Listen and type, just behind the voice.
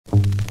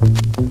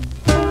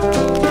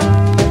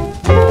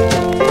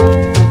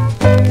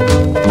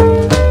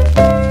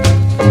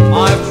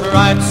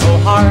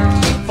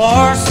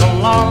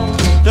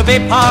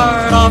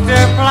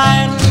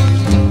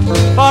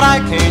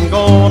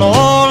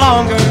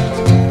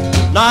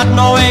not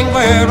knowing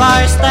where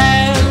I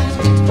stand.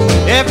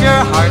 If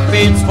your heart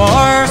beats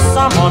for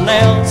someone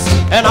else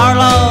and our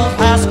love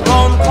has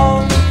grown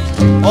cold,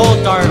 oh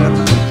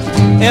darling,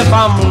 if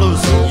I'm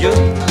losing you,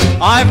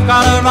 I've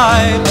got a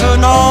right to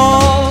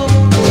know.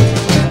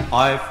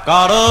 I've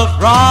got a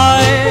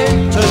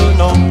right to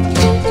know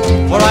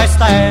where I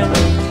stand.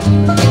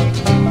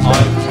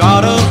 I've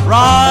got a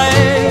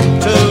right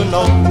to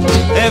know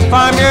if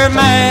I'm your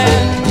man.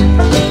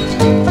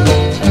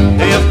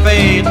 If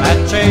fate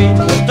had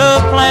changed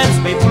the plans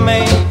we've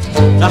made,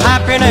 the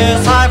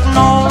happiness I've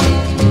known,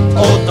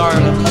 oh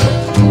darling,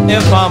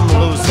 if I'm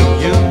losing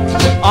you,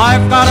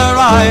 I've got a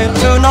right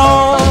to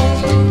know.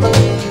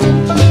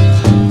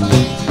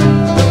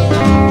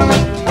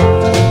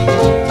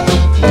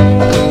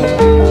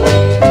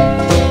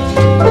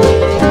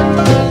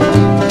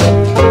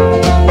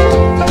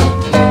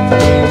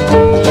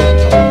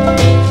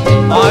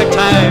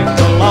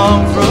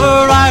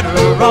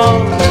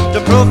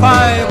 Proof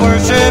I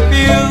worship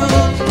you,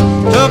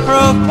 to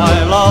prove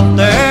my love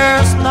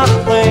there's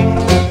nothing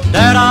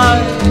that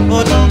I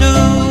wouldn't do.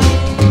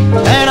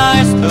 And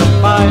I stood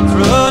by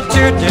through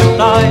tear-dipped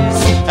eyes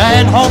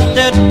and hoped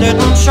it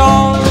didn't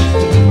show.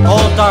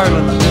 Oh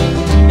darling,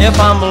 if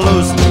I'm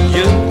losing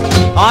you,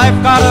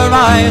 I've got a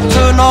right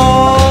to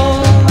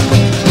know.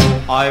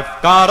 I've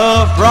got a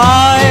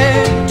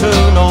right to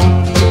know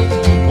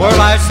where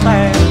I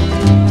stand.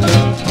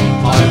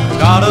 I've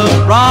got a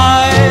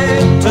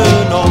right to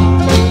know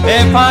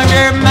if I'm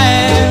your man.